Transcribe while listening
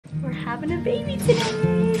We're having a baby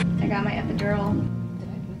today. I got my epidural.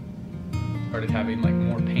 Started having like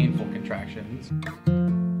more painful contractions.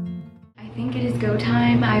 I think it is go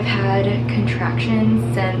time. I've had contractions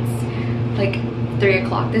since like 3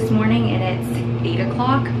 o'clock this morning and it's 8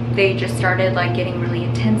 o'clock. They just started like getting really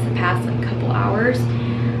intense the past like couple hours.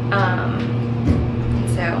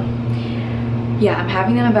 So yeah, I'm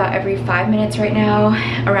having them about every 5 minutes right now.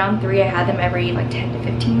 Around 3, I had them every like 10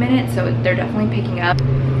 to 15 minutes, so they're definitely picking up.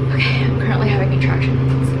 Okay, I'm currently having contractions.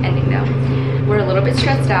 It's ending now. We're a little bit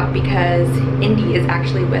stressed out because Indy is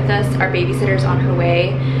actually with us. Our babysitter's on her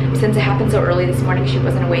way. Since it happened so early this morning, she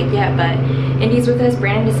wasn't awake yet, but Indy's with us.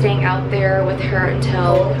 Brandon is staying out there with her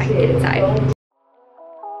until I can get inside.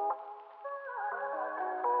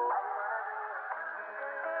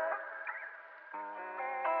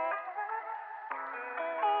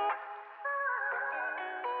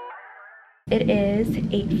 It is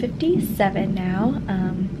 8:57 now,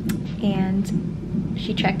 and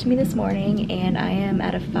she checked me this morning and I am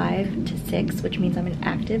at a 5 to 6, which means I'm in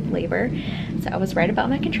active labor. So I was right about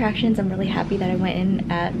my contractions. I'm really happy that I went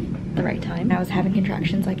in at the right time. I was having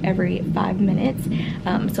contractions like every 5 minutes,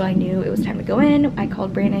 so I knew it was time to go in. I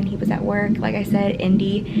called Brandon, he was at work. Like I said,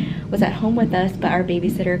 Indy was at home with us, but our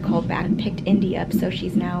babysitter called back and picked Indy up, so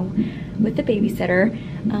she's now with the babysitter.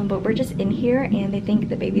 But we're just in here and they think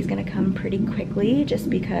the baby's gonna come pretty quickly just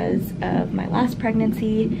because of my last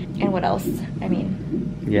pregnancy and what else. I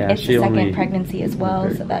mean, yeah, it's the second pregnancy as well,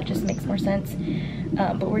 so that just makes more sense.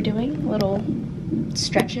 But we're doing little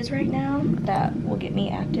stretches right now that will get me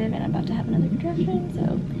active, and I'm about to have another contraction,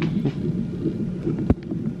 so.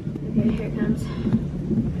 Okay, here it comes.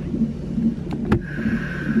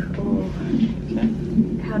 Oh,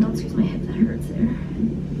 how don't squeeze my hip, that hurts there.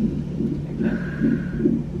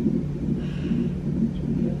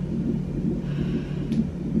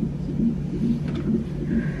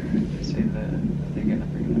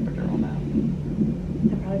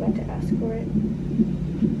 For it.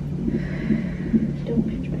 Don't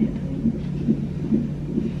pinch my hip, honey.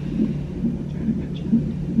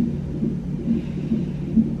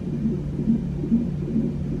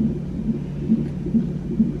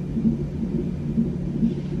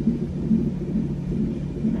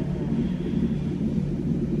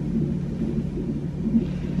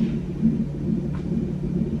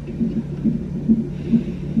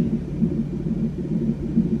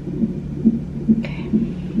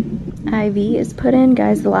 IV is put in.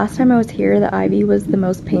 Guys, the last time I was here, the IV was the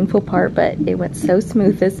most painful part, but it went so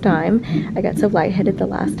smooth this time. I got so lightheaded the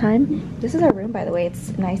last time. This is our room, by the way.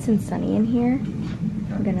 It's nice and sunny in here.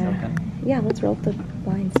 I'm gonna, yeah, let's roll up the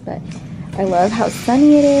blinds, but I love how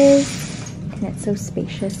sunny it is, and it's so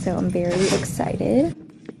spacious, so I'm very excited.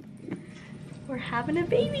 We're having a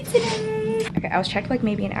baby today. Okay, I was checked like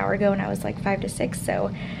maybe an hour ago, and I was like 5 to 6,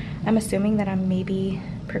 so I'm assuming that I'm maybe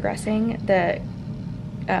progressing. The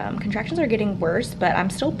contractions are getting worse, but I'm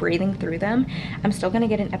still breathing through them. I'm still gonna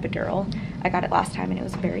get an epidural. I got it last time and it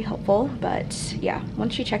was very helpful, but yeah,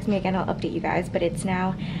 once she checks me again, I'll update you guys. But it's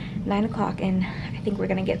now 9 o'clock and I think we're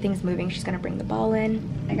gonna get things moving. She's gonna bring the ball in.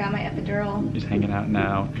 I got my epidural. She's hanging out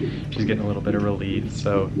now. She's getting a little bit of relief.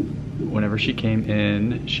 So whenever she came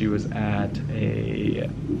in, she was at a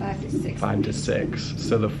 5 to 6.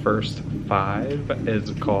 So the first 5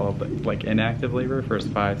 is called like inactive labor, first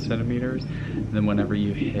 5 centimeters. And then whenever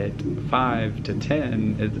you hit 5 to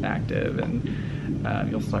 10, it's active, and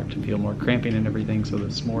you'll start to feel more cramping and everything. So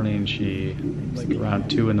this morning, she, like around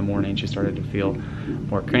 2 in the morning, she started to feel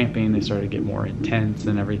more cramping. They started to get more intense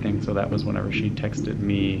and everything. So that was whenever she texted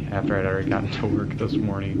me after I'd already gotten to work this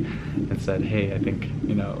morning and said, hey, I think,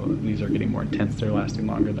 you know, these are getting more intense. They're lasting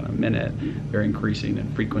longer than a minute. They're increasing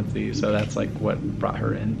in frequency. So that's like what brought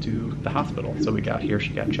her into the hospital. So we got here,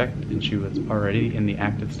 she got checked, and she was already in the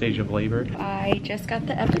active stage of labor. I just got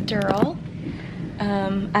the epidural.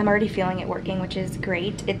 I'm already feeling it working, which is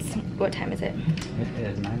great. It's, what time is it? It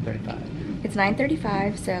is 9:35. It's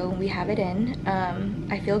 9:35, so we have it in.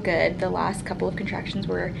 I feel good. The last couple of contractions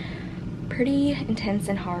were pretty intense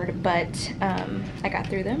and hard, but I got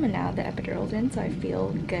through them, and now the epidural's in, so I feel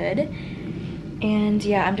good. And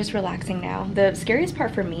yeah, I'm just relaxing now. The scariest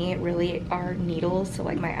part for me really are needles. So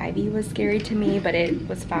like my IV was scary to me, but it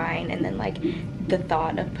was fine. And then like the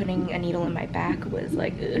thought of putting a needle in my back was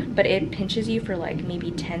like, ugh. But it pinches you for like maybe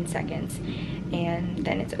 10 seconds and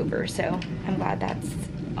then it's over. So I'm glad that's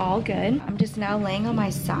all good. I'm just now laying on my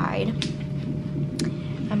side.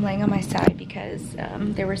 I'm laying on my side because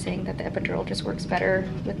they were saying that the epidural just works better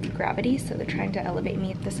with gravity. So they're trying to elevate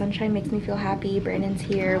me. The sunshine makes me feel happy. Brandon's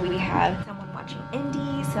here. We have someone watching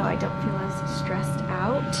Indy, so I don't feel as stressed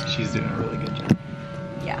out. She's doing a really good job.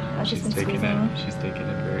 Yeah, I've just been squeezing. She's taking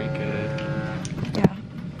it very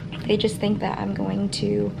They just think that I'm going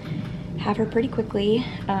to have her pretty quickly.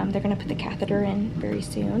 They're gonna put the catheter in very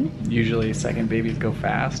soon. Usually second babies go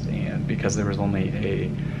fast, and because there was only a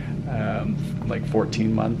like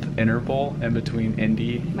 14-month interval in between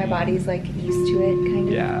Indy, My body's like used to it, kind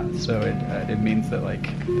of. yeah, so it means that like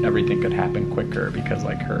everything could happen quicker because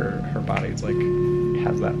like her body's like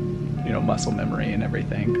has that, you know, muscle memory and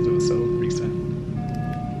everything because it was so recent.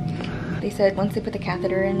 They said once they put the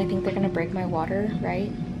catheter in, I think they're gonna break my water, right?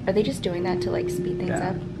 Are they just doing that to like speed things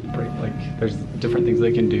up? Like there's different things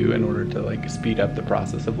they can do in order to like speed up the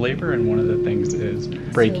process of labor, and one of the things is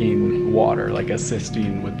breaking water, like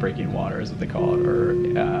assisting with breaking water is what they call it, or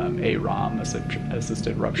AROM,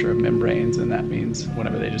 assisted rupture of membranes, and that means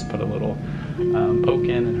whenever they just put a little poke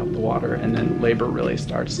in and help the water, and then labor really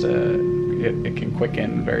starts to, it can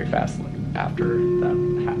quicken very fast after that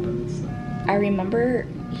happens. I remember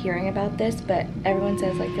hearing about this, but everyone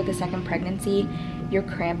says like for the second pregnancy, your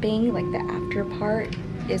cramping, like the after part,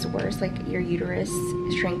 is worse. Like your uterus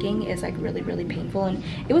shrinking is like really, really painful, and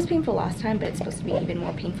it was painful last time, but it's supposed to be even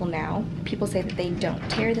more painful now. People say that they don't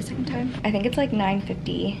tear the second time. I think it's like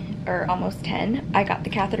 9:50 or almost 10. I got the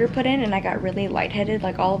catheter put in and I got really lightheaded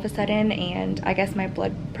like all of a sudden, and I guess my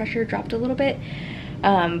blood pressure dropped a little bit.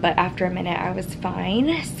 But after a minute I was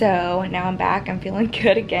fine. So now I'm back, I'm feeling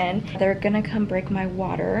good again. They're gonna come break my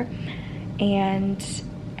water, and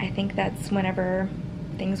I think that's whenever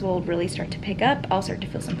things will really start to pick up. I'll start to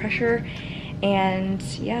feel some pressure, and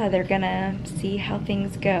yeah, they're gonna see how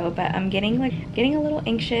things go. But I'm getting a little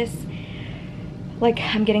anxious. Like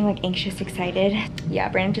I'm getting like anxious, excited. Yeah,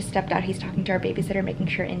 Brandon just stepped out. He's talking to our babysitter, making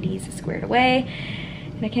sure Indy's squared away.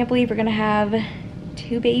 And I can't believe we're gonna have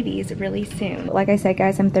 2 babies really soon. Like I said,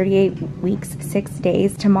 guys, I'm 38 weeks, 6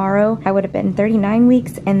 days. Tomorrow I would have been 39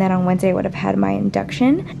 weeks, and then on Wednesday I would have had my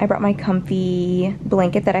induction. I brought my comfy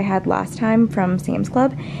blanket that I had last time from Sam's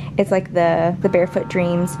Club. It's like the Barefoot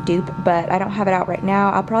Dreams dupe, but I don't have it out right now.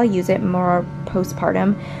 I'll probably use it more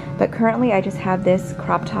postpartum, but currently I just have this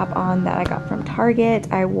crop top on that I got from Target.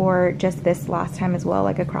 I wore just this last time as well,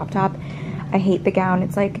 like a crop top. I hate the gown.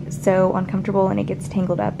 It's like so uncomfortable and it gets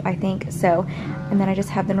tangled up, I think. So, and then I just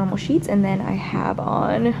have the normal sheets, and then I have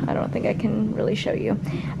on, I don't think I can really show you,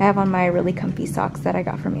 I have on my really comfy socks that I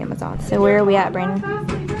got from Amazon. So where are we at, Brandon? How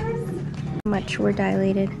much we're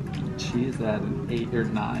dilated? She is at an 8 or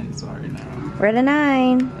 9, sorry now. We're at a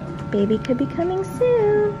 9. Baby could be coming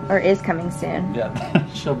soon, or is coming soon. Yeah,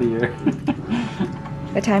 she'll be here.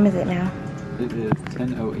 What time is it now? It is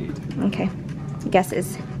 10:08. Okay,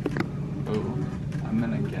 guesses. Oh, I'm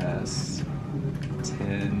gonna guess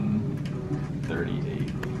 10:38.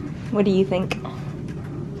 What do you think?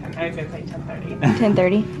 I was gonna say 10:30.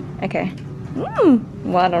 10:30? Okay. Well,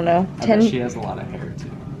 I don't know. I bet she has a lot of hair too.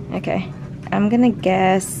 Okay. I'm gonna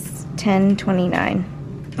guess 10:29.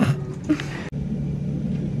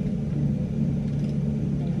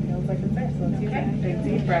 Feels like it's there, so let's use it. Big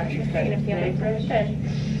deep breath. Big breath.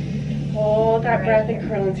 Hold that breath and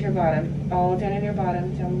curl into your bottom. All down in your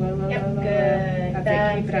bottom. Down low, low, Yep, low, low. good. That's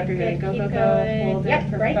it. Keep it up. You're good. Go, go, go. Hold it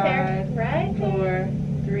for right 5, there. Right 4,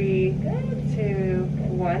 3, 2,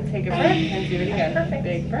 1. Take a breath and do it again. Perfect.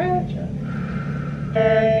 Big breath. Good,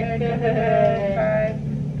 Good, good, good. 5,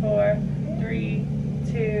 4, 3,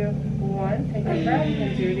 2, 1. Take a breath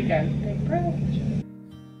and do it again. Big breath.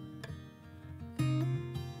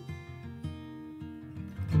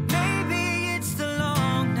 Maybe it's the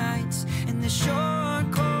long nights and the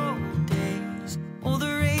short cold days, or the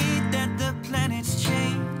rate that the planets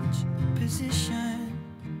change position.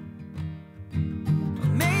 Or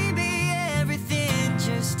maybe everything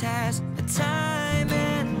just has a time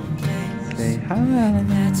and place. Say hi.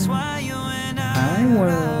 That's why you and I Hi, are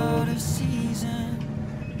world. out of season.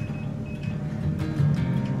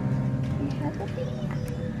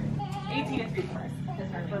 18 and 3/4.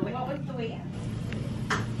 What was the weight?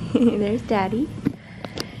 There's Daddy.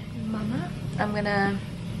 Mama. I'm gonna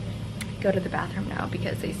go to the bathroom now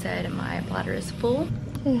because they said my bladder is full.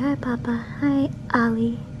 Say hi, Papa. Hi,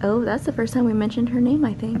 Ollie. Oh, that's the first time we mentioned her name,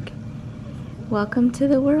 I think. Welcome to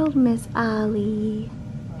the world, Miss Ollie.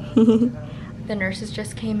 The nurses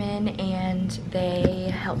just came in and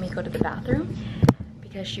they helped me go to the bathroom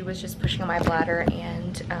because she was just pushing on my bladder,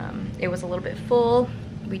 and it was a little bit full.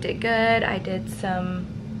 We did good. I did some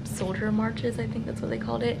soldier marches, I think that's what they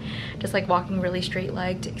called it, just like walking really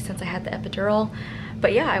straight-legged since I had the epidural.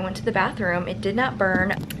 But yeah, I went to the bathroom. It did not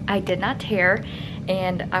burn. I did not tear.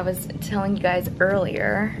 And I was telling you guys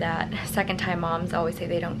earlier that second time moms always say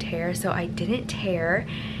they don't tear, so I didn't tear.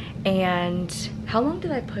 And how long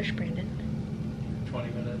did I push, Brandon? 20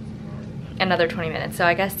 minutes. another 20 minutes. So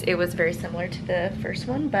I guess it was very similar to the first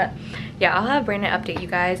one, but yeah, I'll have Brandon update you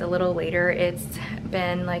guys a little later. It's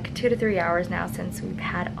been like 2 to 3 hours now since we've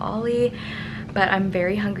had Ollie, but I'm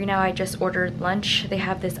very hungry now. I just ordered lunch. They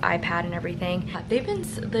have this iPad and everything.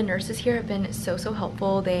 The nurses here have been so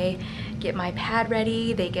helpful. They get my pad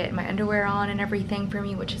ready, they get my underwear on and everything for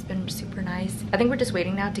me, which has been super nice. I think we're just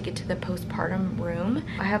waiting now to get to the postpartum room.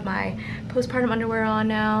 I have my postpartum underwear on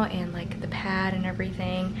now and like the pad and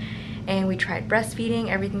everything. And we tried breastfeeding.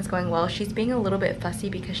 Everything's going well. She's being a little bit fussy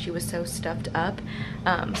because she was so stuffed up.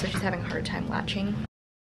 So she's having a hard time latching.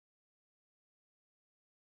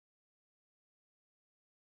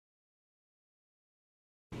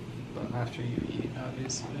 After you eat,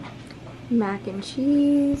 obviously. Mac and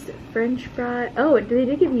cheese, French fry. Oh, they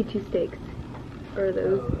did give you 2 steaks. Or are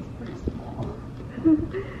those? Oh, that's pretty small.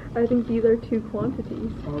 I think these are 2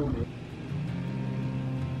 quantities. Oh.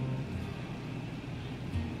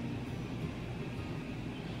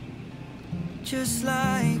 Just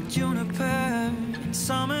like juniper in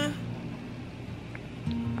summer.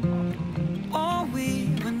 Oh, we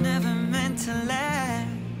were never meant to last.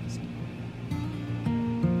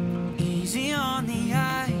 Easy on the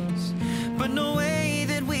eyes, but no way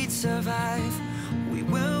that we'd survive. We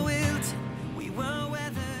were wilted, we were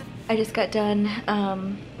weathered. I just got done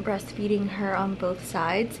breastfeeding her on both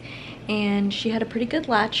sides, and she had a pretty good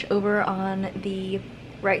latch over on the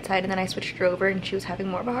right side, and then I switched her over and she was having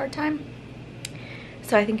more of a hard time.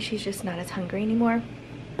 So I think she's just not as hungry anymore.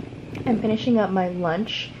 I'm finishing up my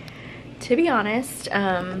lunch. To be honest,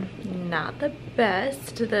 not the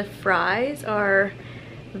best. The fries are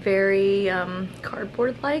very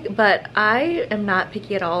cardboard-like, but I am not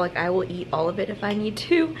picky at all. Like, I will eat all of it if I need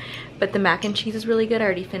to. But the mac and cheese is really good. I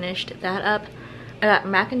already finished that up. I got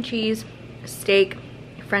mac and cheese, steak,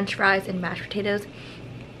 French fries, and mashed potatoes.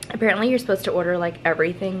 Apparently you're supposed to order like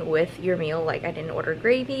everything with your meal. Like, I didn't order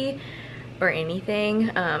gravy or anything,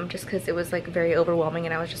 just because it was like very overwhelming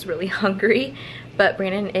and I was just really hungry. But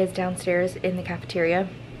Brandon is downstairs in the cafeteria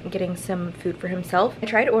getting some food for himself. I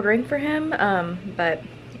tried ordering for him, but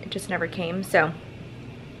it just never came. So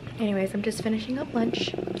anyways, I'm just finishing up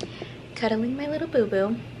lunch, cuddling my little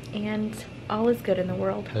boo-boo, and all is good in the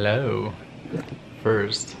world. Hello.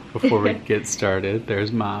 First, before we get started,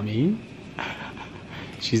 there's mommy.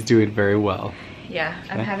 She's doing very well. Yeah,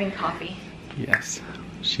 I'm having coffee. Yes.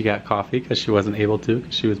 She got coffee because she wasn't able to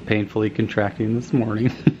because she was painfully contracting this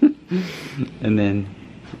morning. And then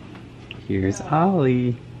here's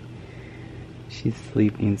Ollie. She's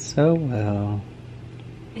sleeping so well.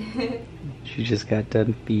 She just got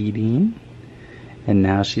done feeding and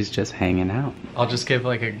now she's just hanging out. I'll just give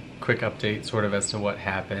like a quick update sort of as to what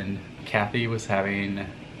happened. Kathy was having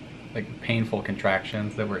like painful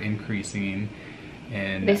contractions that were increasing.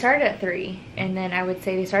 And they started at 3, and then I would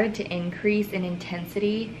say they started to increase in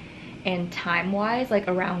intensity and time-wise, like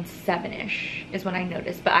around 7-ish is when I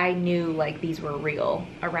noticed. But I knew like these were real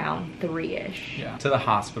around 3-ish. Yeah. To the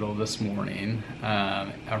hospital this morning,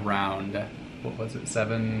 around, what was it,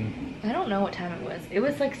 7? I don't know what time it was. It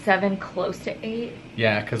was like 7, close to 8.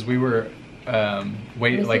 Yeah, because we were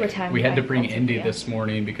waiting. Like we had to bring Indy this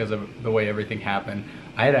morning because of the way everything happened.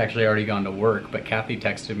 I had actually already gone to work, but Kathy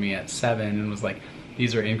texted me at 7 and was like,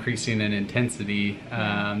 these are increasing in intensity.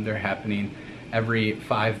 They're happening every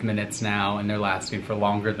 5 minutes now, and they're lasting for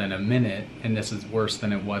longer than a minute, and this is worse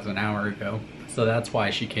than it was an hour ago. So that's why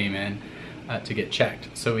she came in to get checked.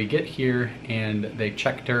 So we get here and they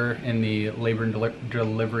checked her in the labor and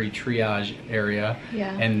delivery triage area.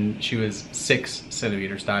 Yeah. And she was 6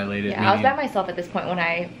 centimeters dilated. Yeah, I was by myself at this point when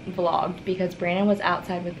I vlogged because Brandon was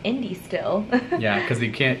outside with Indy still. Yeah, because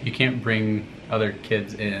you can't bring other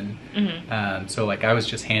kids in. Mm-hmm. So like I was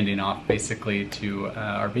just handing off basically to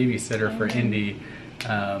our babysitter for Indy,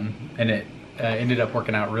 and it ended up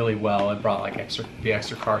working out really well. It brought like the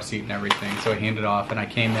extra car seat and everything. So I handed off and I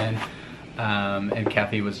came in. And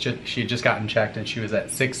Kathy she had just gotten checked and she was at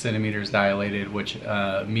 6 centimeters dilated, which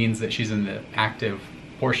means that she's in the active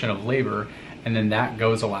portion of labor, and then that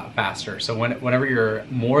goes a lot faster. So whenever you're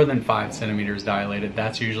more than 5 centimeters dilated,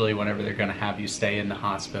 that's usually whenever they're gonna have you stay in the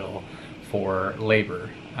hospital for labor.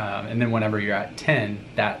 And then whenever you're at 10,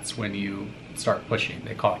 that's when you start pushing.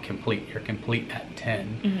 They call it complete. You're complete at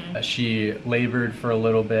 10. Mm-hmm. She labored for a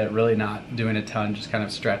little bit, really not doing a ton, just kind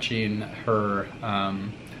of stretching her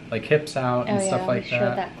like hips out and stuff like that.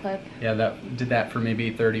 Showed that clip. Yeah, did that for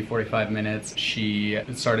maybe 30-45 minutes. She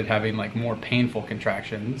started having like more painful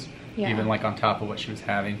contractions, even like on top of what she was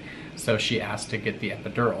having. So she asked to get the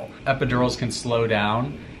epidural. Epidurals can slow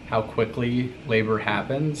down how quickly labor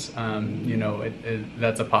happens. You know,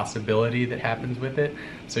 that's a possibility that happens with it.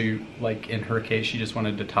 So you, like in her case, she just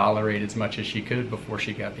wanted to tolerate as much as she could before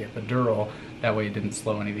she got the epidural. That way it didn't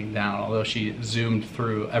slow anything down, although she zoomed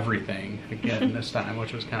through everything again this time,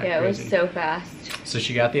 which was kind of crazy. Yeah, it was so fast. So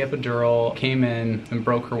she got the epidural, came in and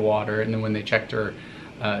broke her water, and then when they checked her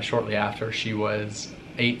shortly after, she was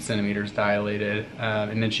 8 centimeters dilated,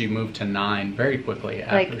 and then she moved to 9 very quickly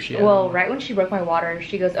after she had right when she broke my water,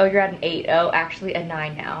 she goes, oh, you're at an 8. Oh, actually a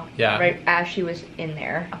 9 now. Yeah. Right as she was in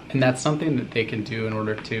there. And that's something that they can do in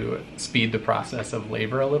order to speed the process of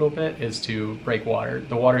labor a little bit, is to break water.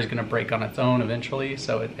 The water is going to break on its own eventually,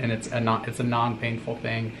 so it's a non-painful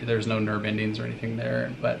thing. There's no nerve endings or anything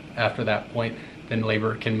there, but after that point, then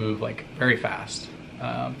labor can move like very fast.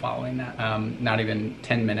 Following that, not even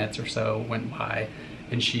 10 minutes or so went by,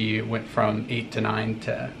 and she went from 8 to 9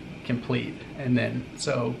 to complete. And then,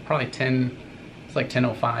 so probably 10, it's like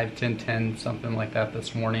 10:05, 10:10, something like that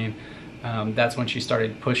this morning. That's when she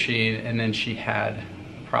started pushing, and then she had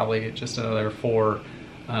probably just another 4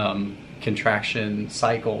 contraction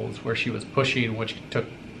cycles where she was pushing, which took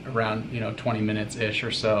around, 20 minutes-ish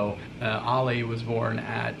or so. Ollie was born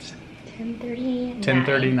at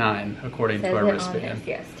 10:39 according to our wristband.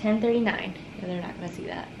 Yes, 10:39. They're not going to see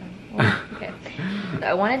that. Okay.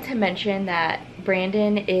 I wanted to mention that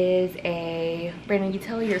Brandon, you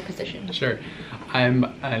tell your position. Sure. I'm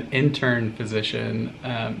an intern physician,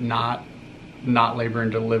 not labor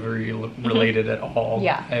and delivery related at all.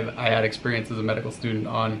 Yeah. I had experience as a medical student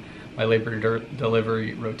on my labor and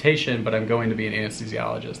delivery rotation, but I'm going to be an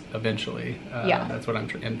anesthesiologist eventually. Yeah. That's what I'm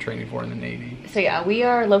in training for in the Navy. So yeah, we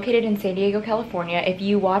are located in San Diego, California. If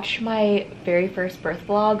you watch my very first birth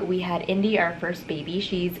vlog, we had Indy, our first baby.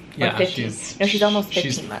 She's like 15. She's almost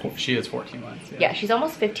 15 months. She is 14 months. Yeah, she's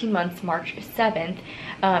almost 15 months, March 7th.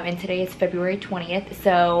 And today is February 20th.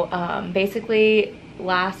 So basically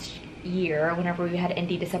last year, whenever we had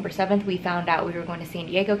Indy December 7th, we found out we were going to San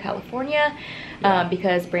Diego, California,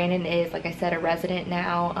 because Brandon is, like I said, a resident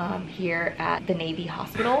now here at the Navy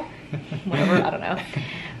hospital. Whatever, I don't know.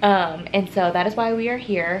 And so that is why we are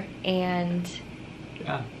here. And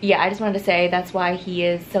yeah, I just wanted to say that's why he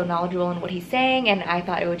is so knowledgeable in what he's saying, and I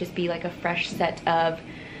thought it would just be like a fresh set of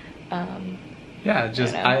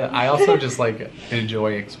I also just like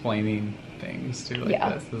enjoy explaining things too.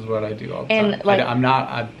 Like this is what I do all the time. Like, I'm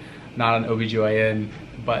not an OBGYN,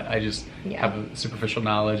 but I just have a superficial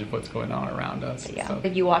knowledge of what's going on around us. Yeah. So.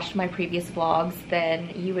 If you watched my previous vlogs, then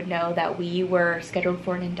you would know that we were scheduled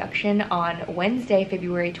for an induction on Wednesday,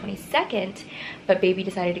 February 22nd, but baby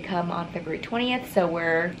decided to come on February 20th, so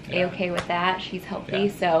we're a-okay with that. She's healthy.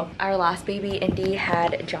 So our last baby, Indy,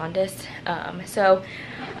 had jaundice. So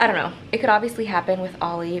I don't know. It could obviously happen with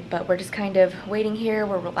Ollie, but we're just kind of waiting here.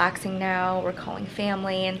 We're relaxing now. We're calling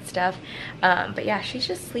family and stuff. But yeah, she's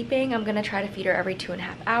just sleeping. I'm gonna try to feed her every 2.5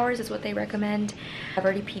 hours is what they recommend. I've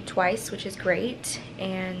already peed twice, which is great.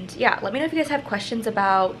 And yeah, let me know if you guys have questions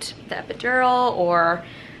about the epidural or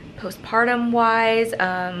postpartum wise,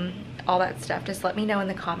 all that stuff. Just let me know in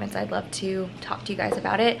the comments. I'd love to talk to you guys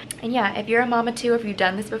about it. And yeah, if you're a mama too, if you've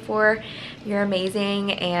done this before, you're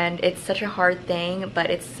amazing, and it's such a hard thing, but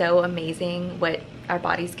it's so amazing what our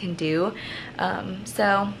bodies can do.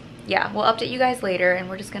 So yeah, we'll update you guys later, and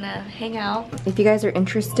we're just gonna hang out. If you guys are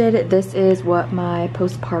interested, this is what my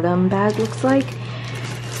postpartum bag looks like.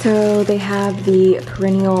 So they have the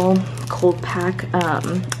perennial cold pack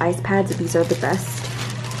ice pads. These are the best.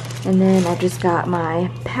 And then I just got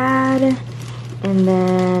my pad, and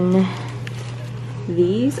then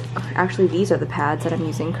these are the pads that I'm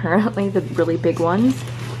using currently, the really big ones.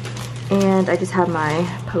 And I just have my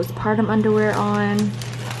postpartum underwear on.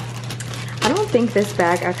 I don't think this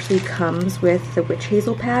bag actually comes with the witch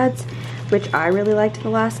hazel pads, which I really liked the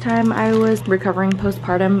last time I was recovering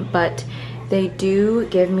postpartum, but they do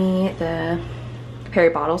give me the peri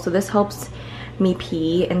bottle, so this helps me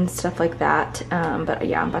pee and stuff like that. But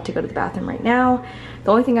yeah, I'm about to go to the bathroom right now.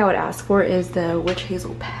 The only thing I would ask for is the witch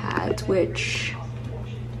hazel pads, which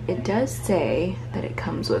it does say that it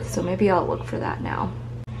comes with, so maybe I'll look for that now.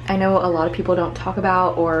 I know a lot of people don't talk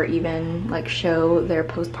about or even like show their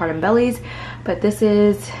postpartum bellies, but this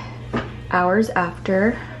is hours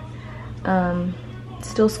after.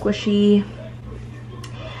 Still squishy.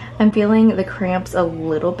 I'm feeling the cramps a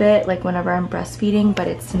little bit like whenever I'm breastfeeding, but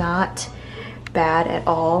it's not bad at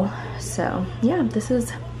all. So yeah, this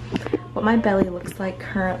is what my belly looks like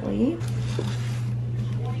currently.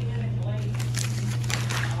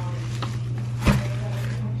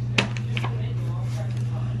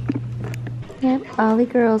 Yep, all the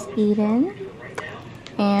girls eating.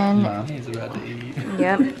 And Mommy's about to eat.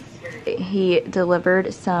 Yep. he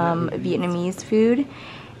delivered some Vietnamese food,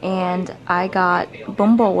 and I got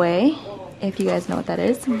bom bo way, if you guys know what that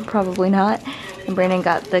is. Probably not. And Brandon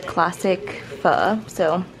got the classic pho.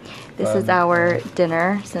 So this is our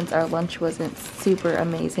dinner since our lunch wasn't super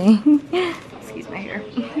amazing. Excuse my hair.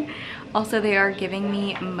 Also, they are giving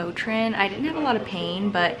me Motrin. I didn't have a lot of pain,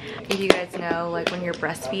 but if you guys know, like when you're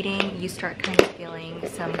breastfeeding, you start kind of feeling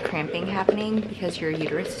some cramping happening because your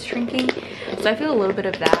uterus is shrinking. So I feel a little bit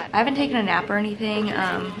of that. I haven't taken a nap or anything.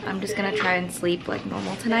 I'm just gonna try and sleep like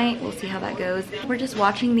normal tonight. We'll see how that goes. We're just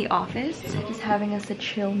watching The Office, just having us a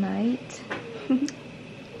chill night.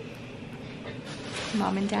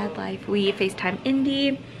 Mom and dad life. We FaceTime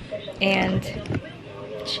Indy, and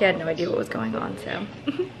she had no idea what was going on, so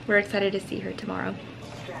we're excited to see her tomorrow.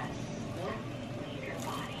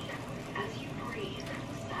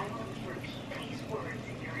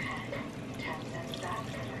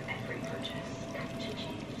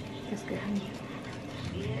 That's good, honey.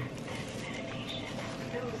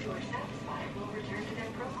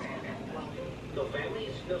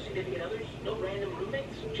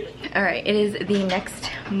 All right, it is the next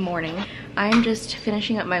morning. I'm just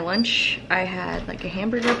finishing up my lunch. I had like a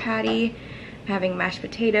hamburger patty, having mashed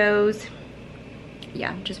potatoes.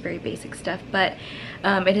 Yeah, just very basic stuff, but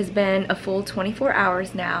it has been a full 24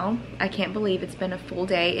 hours now. I can't believe it's been a full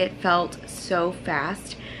day. It felt so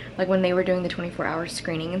fast. Like when they were doing the 24-hour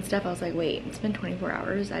screening and stuff, I was like, wait, it's been 24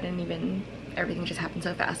 hours? I didn't even, everything just happened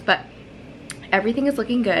so fast. But everything is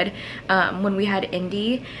looking good. When we had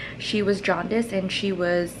Indy, she was jaundiced and she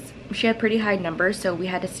had pretty high numbers, so we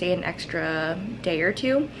had to stay an extra day or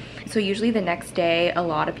two. So usually the next day, a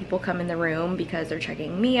lot of people come in the room because they're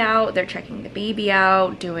checking me out, they're checking the baby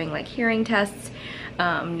out, doing like hearing tests,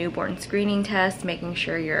 newborn screening tests, making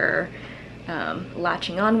sure you're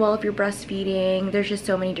latching on well if you're breastfeeding. There's just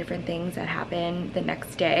so many different things that happen the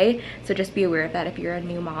next day, so just be aware of that if you're a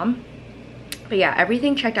new mom. But yeah,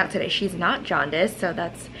 everything checked out today. She's not jaundiced, so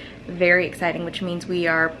that's very exciting, which means we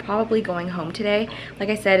are probably going home today. Like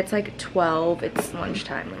I said, it's like 12, it's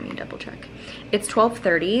lunchtime, let me double check. It's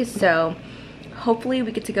 12:30, so hopefully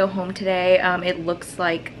we get to go home today. It looks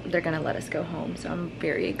like they're gonna let us go home, so I'm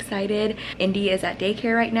very excited. Indy is at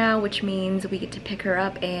daycare right now, which means we get to pick her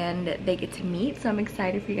up and they get to meet, so I'm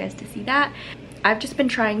excited for you guys to see that. I've just been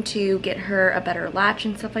trying to get her a better latch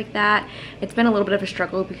and stuff like that. It's been a little bit of a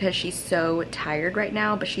struggle because she's so tired right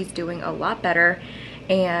now, but she's doing a lot better.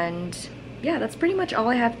 And yeah, that's pretty much all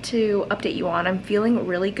I have to update you on. I'm feeling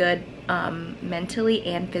really good mentally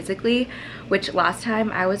and physically, which last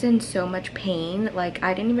time I was in so much pain. Like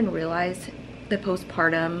I didn't even realize the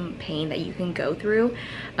postpartum pain that you can go through.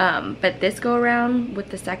 But this go around with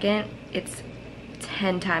the second, it's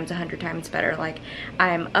 10 times, 100 times better. Like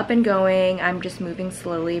I'm up and going, I'm just moving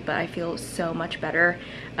slowly, but I feel so much better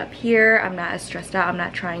up here. I'm not as stressed out. I'm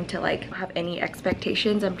not trying to like have any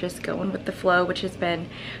expectations. I'm just going with the flow, which has been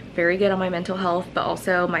very good on my mental health, but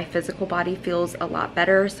also my physical body feels a lot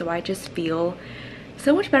better. So I just feel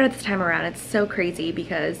so much better this time around. It's so crazy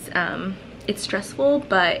because it's stressful,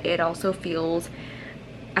 but it also feels,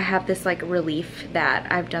 I have this like relief that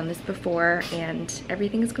I've done this before and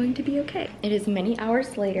everything is going to be okay. It is many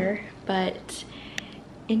hours later, but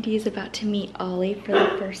Indy is about to meet Ollie for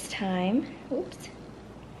the first time. Oops.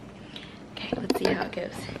 Okay, let's see how it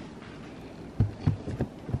goes.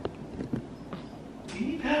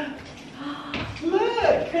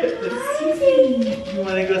 Look, Sissy. You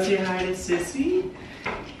want to go say hi to Sissy?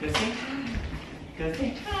 Go say hi. Go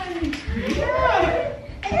say hi. Yeah.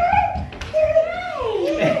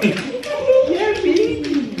 Yeah,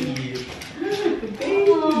 baby. Look,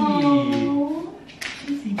 baby.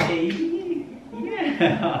 You see baby?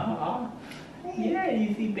 Yeah. Yeah, you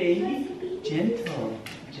see baby? Gentle.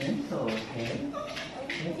 Gentle, okay?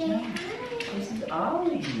 Good job. This is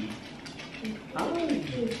Ollie. Ollie.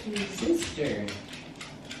 Sister.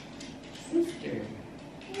 Sister.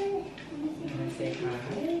 You want to say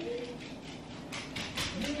hi?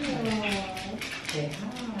 Yeah. Say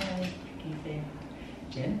hi. Can you say hi?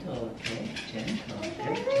 Gentle, okay? Gentle.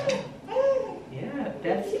 Good job. Yeah,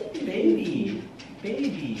 that's baby.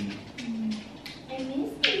 Baby. I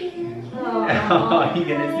miss you. Oh, you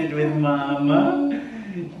gonna sit with Mama?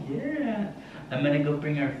 Yeah. I'm gonna go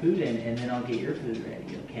bring our food in and then I'll get your food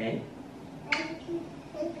ready, okay?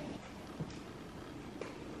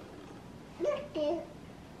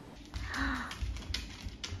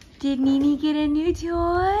 Did Nini get a new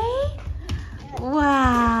toy?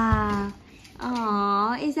 Wow.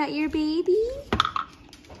 Aw, is that your baby?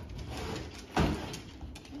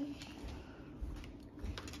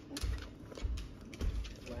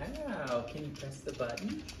 Wow, can you press the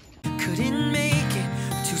button? Couldn't make it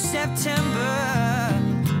to September.